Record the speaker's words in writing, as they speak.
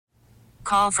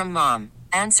call from mom.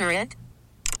 Answer it.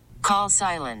 Call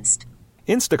silenced.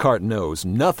 Instacart knows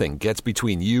nothing gets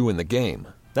between you and the game.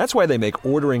 That's why they make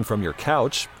ordering from your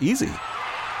couch easy.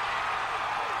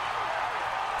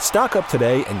 Stock up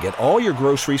today and get all your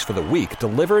groceries for the week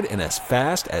delivered in as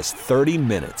fast as 30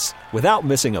 minutes without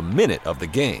missing a minute of the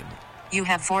game. You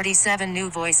have 47 new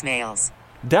voicemails.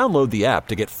 Download the app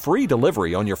to get free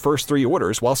delivery on your first 3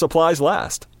 orders while supplies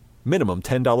last. Minimum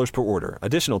 $10 per order.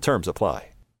 Additional terms apply.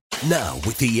 Now,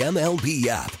 with the MLB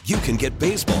app, you can get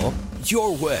baseball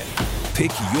your way.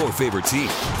 Pick your favorite team,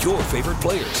 your favorite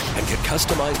players, and get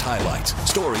customized highlights,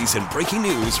 stories, and breaking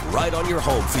news right on your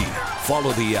home feed.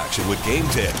 Follow the action with Game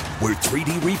 10, where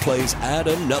 3D replays add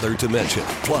another dimension.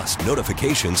 Plus,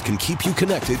 notifications can keep you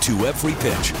connected to every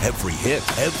pitch, every hit,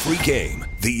 every game.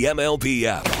 The MLB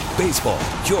app. Baseball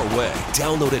your way.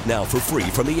 Download it now for free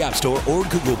from the App Store or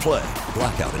Google Play.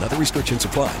 Blackout and other restrictions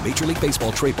apply. Major League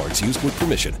Baseball trademarks used with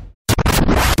permission.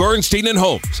 Bernstein and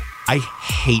Holmes. I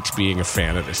hate being a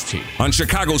fan of this team. On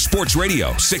Chicago Sports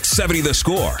Radio, 670 The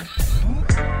Score.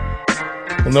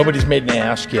 Well, nobody's made an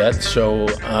ask yet, so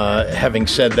having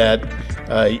said that,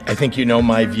 I think you know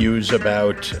my views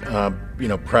about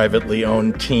privately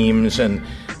owned teams and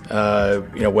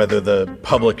whether the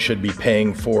public should be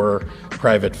paying for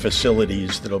private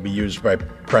facilities that'll be used by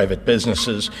private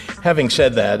businesses. Having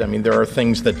said that, I mean, there are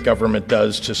things that government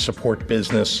does to support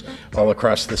business all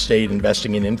across the state,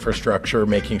 investing in infrastructure,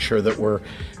 making sure that we're,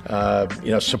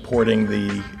 supporting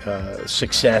the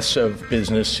success of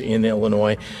business in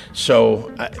Illinois.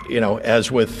 So,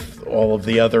 as with all of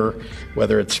the other,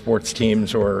 whether it's sports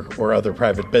teams or other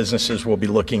private businesses, we'll be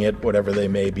looking at whatever they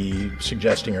may be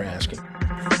suggesting or asking.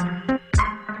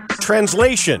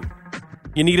 Translation.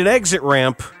 You need an exit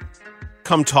ramp,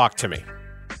 come talk to me.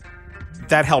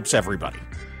 That helps everybody.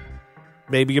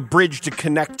 Maybe a bridge to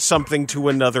connect something to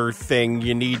another thing.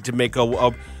 You need to make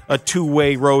a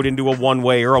two-way road into a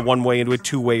one-way or a one-way into a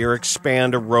two-way or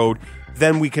expand a road.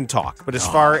 Then we can talk. But as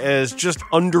far as just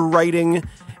underwriting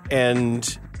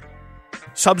and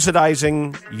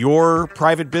subsidizing your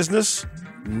private business,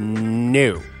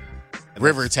 no.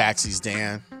 River taxis,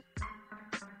 Dan.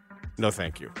 No,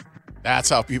 thank you. That's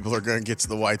how people are going to get to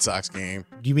the White Sox game.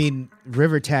 You mean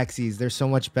river taxis? They're so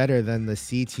much better than the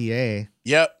CTA.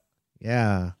 Yep.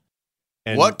 Yeah.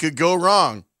 And what could go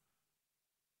wrong?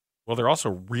 Well, they're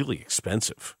also really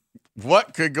expensive.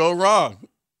 What could go wrong?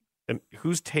 And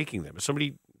who's taking them? Is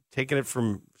somebody taking it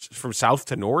from south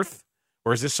to north?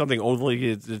 Or is this something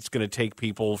only that's going to take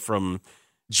people from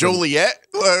Joliet?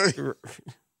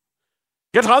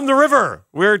 Get on the river.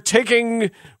 We're taking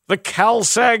the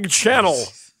CalSag Channel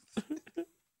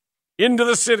into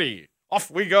the city. Off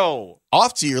we go.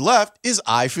 Off to your left is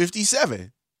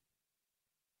I-57.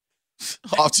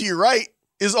 Off to your right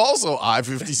is also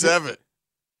I-57.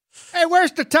 Hey,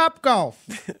 where's the Top Golf?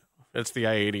 That's the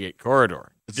I-88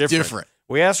 corridor. It's different.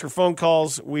 We asked for phone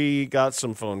calls. We got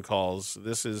some phone calls.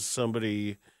 This is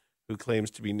somebody who claims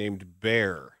to be named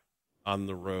Bear on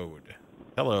the road.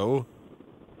 Hello.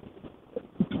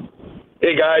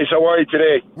 Hey, guys. How are you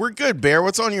today? We're good, Bear.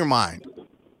 What's on your mind?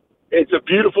 It's a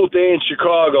beautiful day in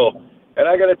Chicago. And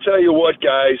I got to tell you what,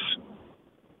 guys.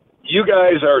 You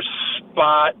guys are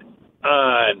spot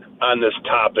on this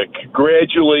topic.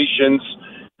 Congratulations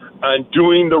on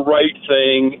doing the right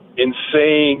thing and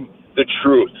saying the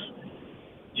truth.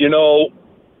 You know,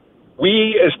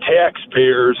 we as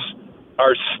taxpayers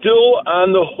are still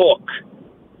on the hook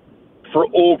for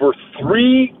over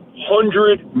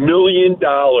 $300 million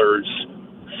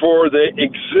for the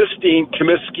existing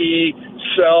Comiskey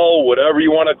cell, whatever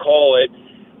you want to call it.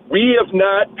 We have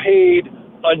not paid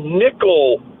a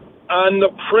nickel on the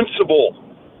principal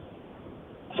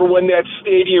for when that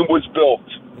stadium was built.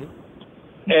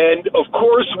 And, of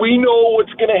course, we know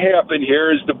what's going to happen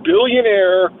here is the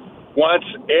billionaire wants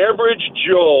average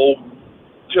Joe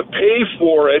to pay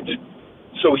for it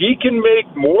so he can make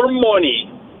more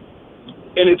money,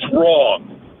 and it's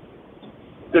wrong.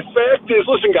 The fact is,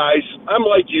 listen, guys, I'm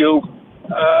like you.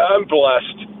 I'm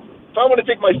blessed. If I want to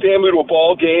take my family to a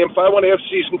ball game, if I want to have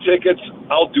season tickets,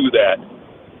 I'll do that.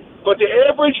 But the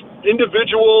average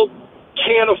individual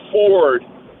can't afford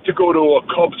to go to a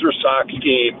Cubs or Sox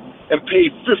game and pay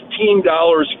 $15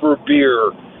 for a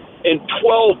beer and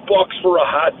 $12 for a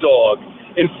hot dog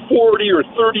and $40 or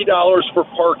 $30 for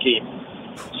parking.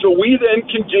 So we then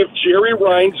can give Jerry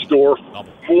Reinsdorf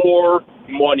more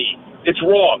money. It's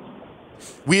wrong.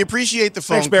 We appreciate the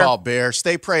phone call, Bear.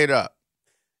 Stay prayed up.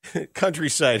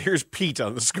 Countryside, here's Pete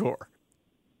on the score.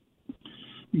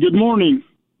 Good morning.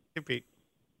 Hey, Pete.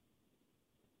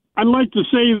 I'd like to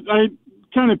say, I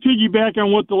kind of piggyback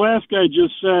on what the last guy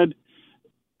just said.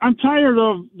 I'm tired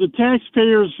of the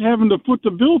taxpayers having to foot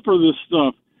the bill for this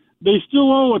stuff. They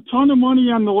still owe a ton of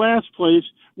money on the last place,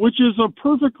 which is a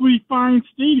perfectly fine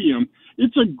stadium.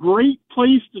 It's a great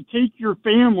place to take your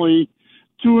family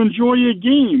to enjoy a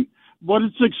game, but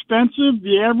it's expensive.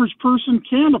 The average person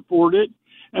can't afford it.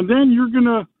 And then you're going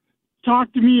to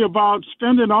talk to me about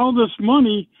spending all this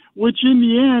money, which in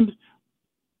the end,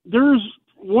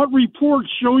 what reports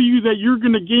show you that you're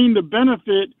going to gain the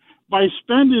benefit by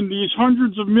spending these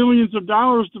hundreds of millions of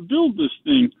dollars to build this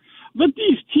thing? Let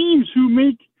these teams who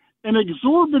make an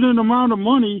exorbitant amount of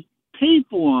money pay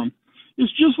for them.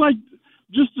 It's just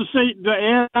to say, to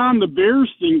add on the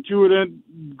Bears thing to it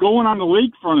and going on the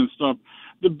lakefront and stuff,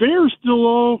 the Bears still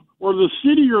owe, or the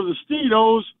city or the state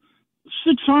owes,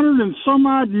 $600 and some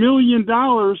odd million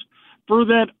for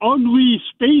that ugly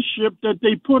spaceship that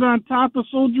they put on top of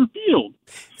Soldier Field.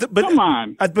 Come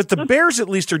on. But the Bears at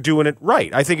least are doing it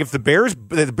right. I think if the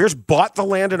Bears bought the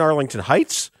land in Arlington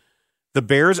Heights, the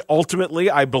Bears ultimately,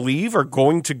 I believe, are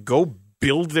going to go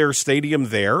build their stadium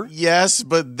there. Yes,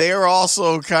 but they're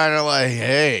also kind of like,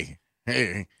 hey,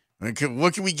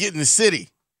 what can we get in the city?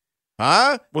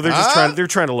 Huh? Well, they're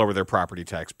trying to lower their property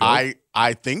tax bill.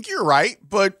 I think you're right,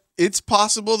 but it's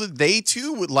possible that they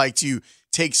too would like to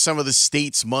take some of the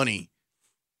state's money.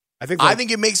 I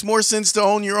think it makes more sense to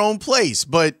own your own place,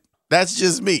 but that's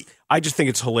just me. I just think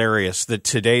it's hilarious that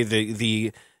today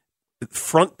the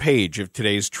front page of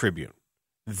today's Tribune,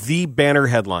 the banner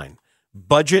headline,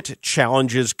 budget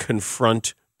challenges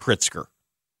confront Pritzker.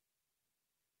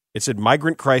 It said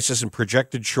migrant crisis and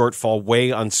projected shortfall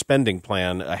weigh on spending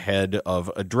plan ahead of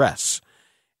address.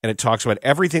 And it talks about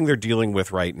everything they're dealing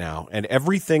with right now and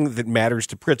everything that matters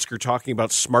to Pritzker, talking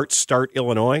about Smart Start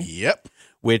Illinois. Yep.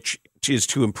 Which is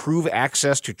to improve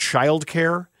access to child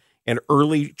care and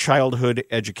early childhood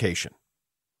education.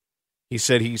 He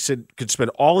said could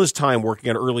spend all his time working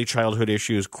on early childhood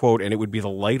issues, quote, and it would be the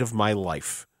light of my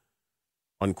life,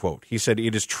 unquote. He said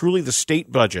it is truly the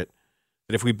state budget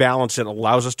that if we balance it,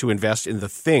 allows us to invest in the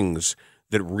things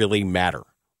that really matter.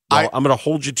 Well, I'm going to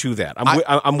hold you to that.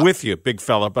 I'm with you, big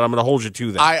fella, but I'm going to hold you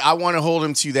to that. I want to hold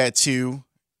him to that too.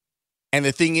 And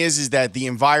the thing is that the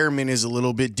environment is a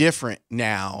little bit different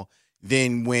now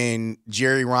than when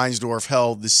Jerry Reinsdorf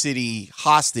held the city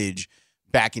hostage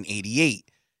back in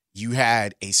 '88. You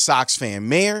had a Sox fan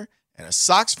mayor and a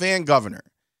Sox fan governor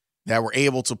that were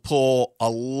able to pull a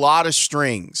lot of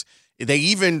strings. They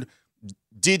even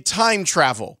did time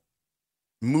travel,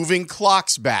 moving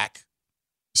clocks back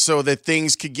so that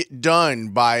things could get done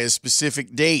by a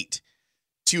specific date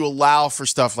to allow for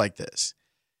stuff like this.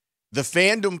 The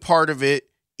fandom part of it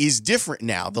is different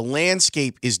now. The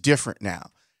landscape is different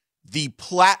now. The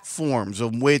platforms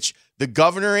on which the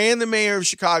governor and the mayor of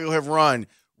Chicago have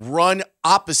run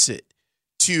opposite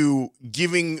to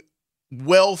giving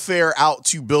welfare out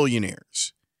to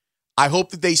billionaires. I hope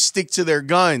that they stick to their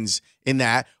guns in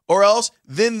that, or else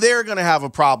then they're going to have a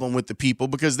problem with the people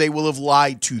because they will have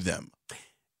lied to them.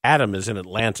 Adam is in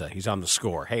Atlanta. He's on the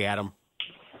score. Hey, Adam.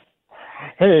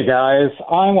 Hey, guys.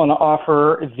 I want to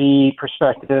offer the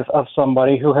perspective of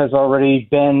somebody who has already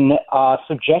been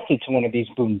subjected to one of these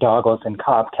boondoggles in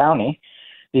Cobb County,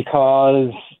 because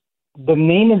the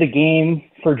name of the game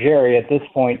for Jerry at this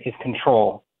point is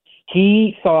control.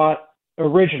 He thought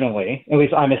originally, at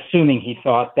least I'm assuming he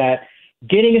thought, that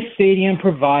getting a stadium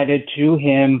provided to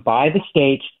him by the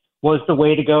state was the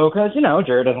way to go because,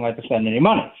 Jerry doesn't like to spend any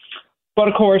money. But,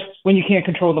 of course, when you can't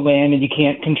control the land and you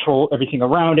can't control everything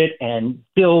around it and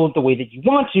build the way that you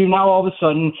want to, now all of a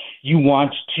sudden you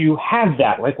want to have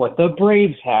that, like what the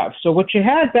Braves have. So what you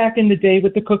had back in the day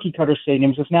with the cookie-cutter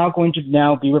stadiums is now going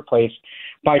to be replaced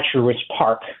by Truist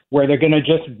Park, where they're going to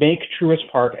just make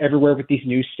Truist Park everywhere with these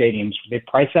new stadiums. They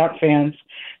price out fans.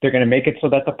 They're going to make it so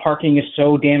that the parking is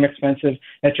so damn expensive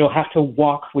that you'll have to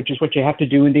walk, which is what you have to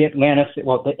do in the Atlanta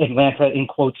in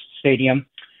quotes stadium.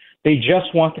 They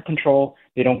just want the control.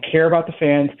 They don't care about the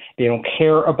fans. They don't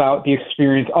care about the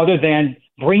experience other than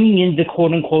bringing in the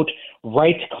quote-unquote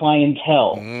right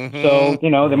clientele. Mm-hmm. So,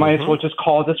 they might as well just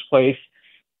call this place,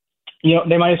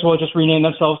 they might as well just rename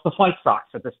themselves the White Sox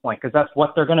at this point, because that's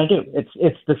what they're going to do.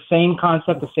 It's the same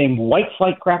concept, the same white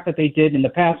flight crap that they did in the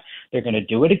past. They're going to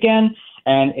do it again,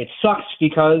 and it sucks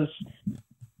because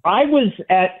I was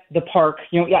at the park,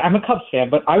 I'm a Cubs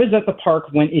fan, but I was at the park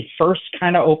when it first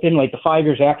kind of opened, like the 5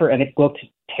 years after, and it looked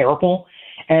terrible.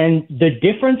 And the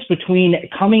difference between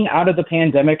coming out of the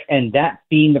pandemic and that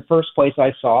being the first place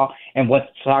I saw and what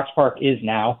Sox Park is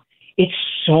now, it's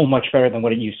so much better than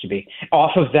what it used to be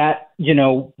off of that,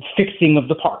 fixing of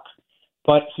the park.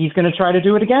 But he's going to try to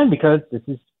do it again because this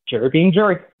is Jerry being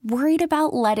Jerry. Worried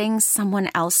about letting someone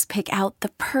else pick out the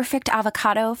perfect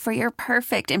avocado for your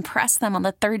perfect impress them on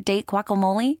the third date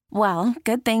guacamole? Well,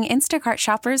 good thing Instacart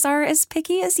shoppers are as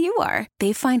picky as you are.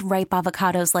 They find ripe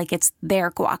avocados like it's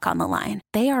their guac on the line.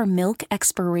 They are milk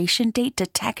expiration date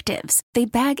detectives. They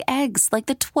bag eggs like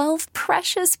the 12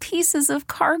 precious pieces of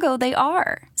cargo they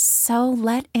are. So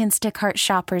let Instacart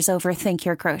shoppers overthink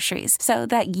your groceries so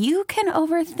that you can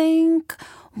overthink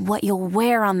what you'll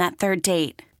wear on that third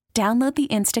date. Download the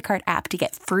Instacart app to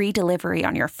get free delivery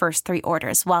on your first 3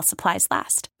 orders while supplies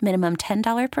last. Minimum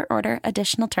 $10 per order.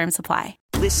 Additional terms apply.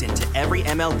 Listen to every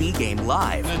MLB game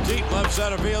live. In the deep left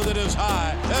center field, it is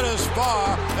high, it is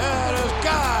far, it is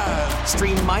God.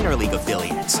 Stream minor league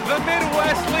affiliates. The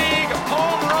Midwest League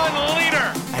home run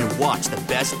leader. And watch the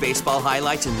best baseball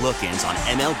highlights and look-ins on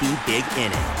MLB Big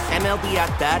Inning. MLB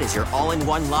At Bat is your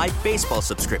all-in-one live baseball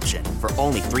subscription for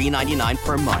only $3.99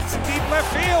 per month. Deep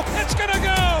left field, it's gonna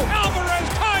go. Alvarez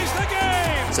ties the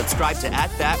game. Subscribe to At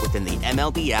Bat within the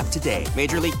MLB app today.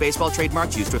 Major League Baseball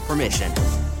trademarks used with permission.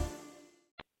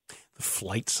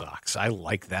 White Sox. I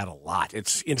like that a lot.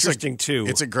 It's interesting, too.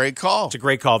 It's a great call. It's a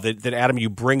great call that Adam,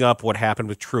 you bring up what happened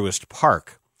with Truist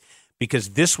Park, because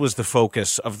this was the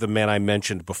focus of the man I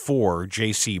mentioned before,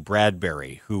 J.C.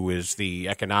 Bradbury, who is the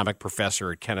economic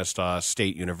professor at Kennesaw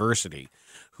State University,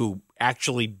 who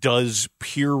actually does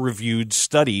peer-reviewed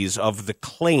studies of the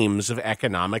claims of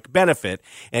economic benefit,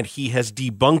 and he has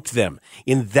debunked them.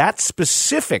 In that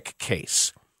specific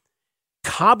case,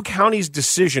 Cobb County's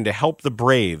decision to help the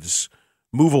Braves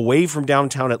move away from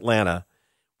downtown Atlanta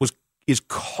is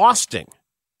costing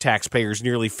taxpayers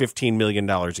nearly $15 million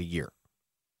a year.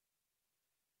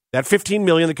 That $15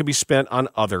 million that could be spent on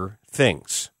other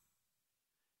things.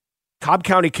 Cobb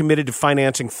County committed to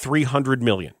financing $300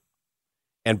 million.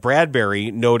 And Bradbury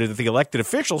noted that the elected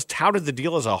officials touted the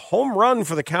deal as a home run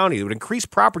for the county that would increase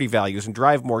property values and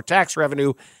drive more tax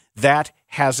revenue. That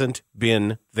hasn't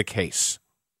been the case.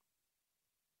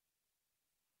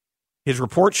 His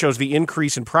report shows the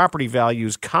increase in property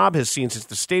values Cobb has seen since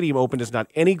the stadium opened is not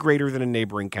any greater than in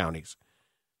neighboring counties.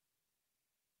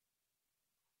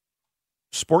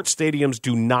 Sports stadiums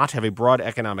do not have a broad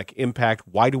economic impact.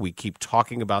 Why do we keep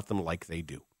talking about them like they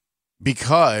do?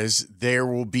 Because there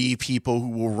will be people who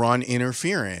will run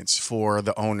interference for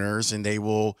the owners, and they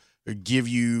will give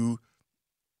you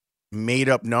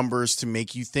made-up numbers to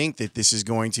make you think that this is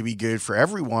going to be good for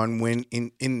everyone, when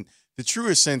in the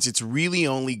truest sense, it's really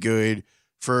only good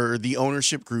for the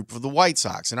ownership group of the White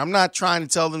Sox. And I'm not trying to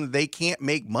tell them that they can't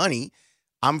make money.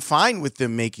 I'm fine with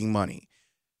them making money.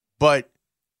 But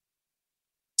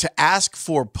to ask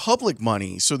for public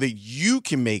money so that you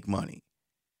can make money,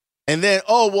 and then,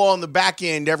 on the back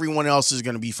end, everyone else is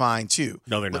going to be fine too.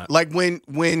 No, they're not. Like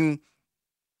when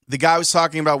the guy was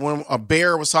talking about, when a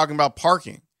bear was talking about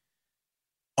parking.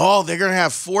 Oh, they're going to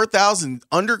have 4,000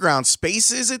 underground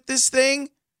spaces at this thing?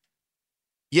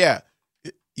 Yeah.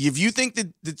 If you think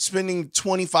that spending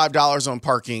 $25 on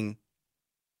parking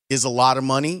is a lot of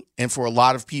money, and for a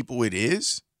lot of people it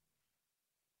is,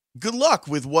 good luck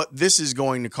with what this is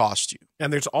going to cost you.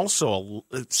 And there's also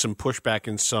some pushback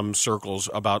in some circles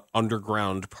about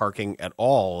underground parking at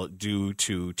all due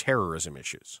to terrorism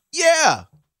issues. Yeah.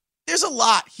 There's a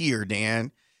lot here,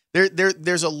 Dan.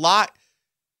 There's a lot.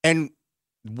 And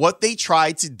what they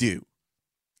tried to do,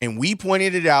 and we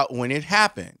pointed it out when it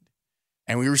happened,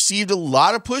 and we received a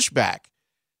lot of pushback.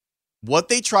 What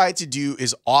they tried to do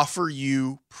is offer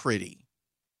you pretty.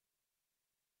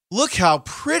 Look how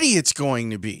pretty it's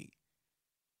going to be.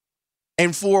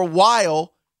 And for a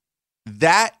while,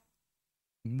 that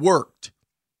worked.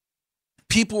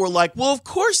 People were like, well, of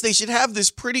course they should have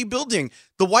this pretty building.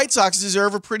 The White Sox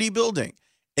deserve a pretty building.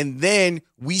 And then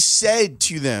we said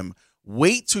to them,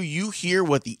 wait till you hear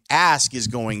what the ask is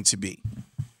going to be.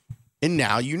 And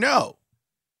now you know.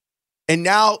 And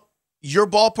now your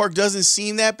ballpark doesn't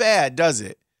seem that bad, does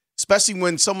it? Especially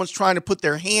when someone's trying to put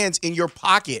their hands in your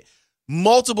pocket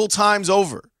multiple times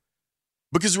over.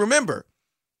 Because remember,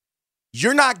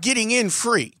 you're not getting in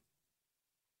free.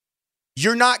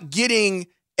 You're not getting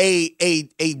a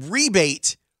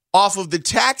rebate off of the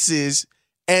taxes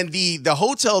and the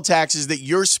hotel taxes that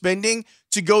you're spending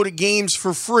to go to games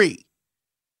for free.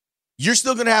 You're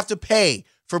still going to have to pay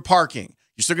for parking.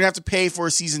 You're still going to have to pay for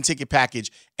a season ticket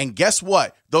package. And guess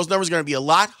what? Those numbers are going to be a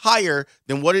lot higher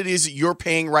than what it is that you're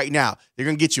paying right now. They're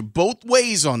going to get you both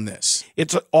ways on this.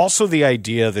 It's also the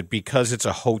idea that because it's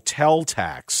a hotel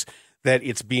tax, that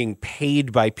it's being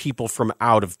paid by people from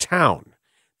out of town.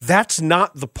 That's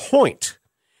not the point.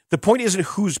 The point isn't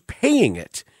who's paying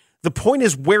it. The point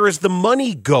is, where is the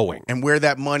money going? And where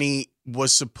that money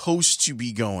was supposed to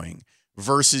be going.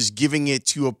 versus giving it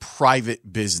to a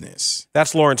private business.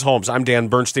 That's Laurence Holmes. I'm Dan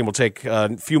Bernstein. We'll take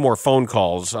a few more phone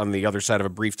calls on the other side of a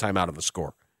brief timeout of the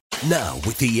score. Now,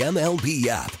 with the MLB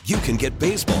app, you can get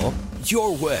baseball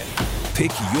your way.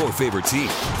 Pick your favorite team,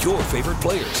 your favorite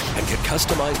players, and get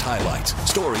customized highlights,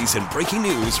 stories, and breaking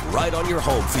news right on your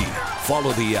home feed.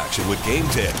 Follow the action with Game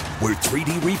 10, where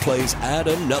 3D replays add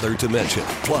another dimension.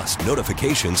 Plus,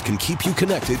 notifications can keep you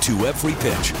connected to every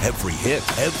pitch, every hit,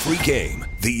 every game.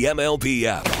 The MLB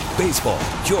app. Baseball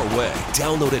your way.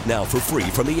 Download it now for free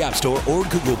from the App Store or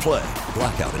Google Play.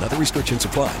 Blackout and other restrictions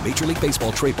apply. Major League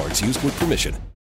Baseball trademarks used with permission.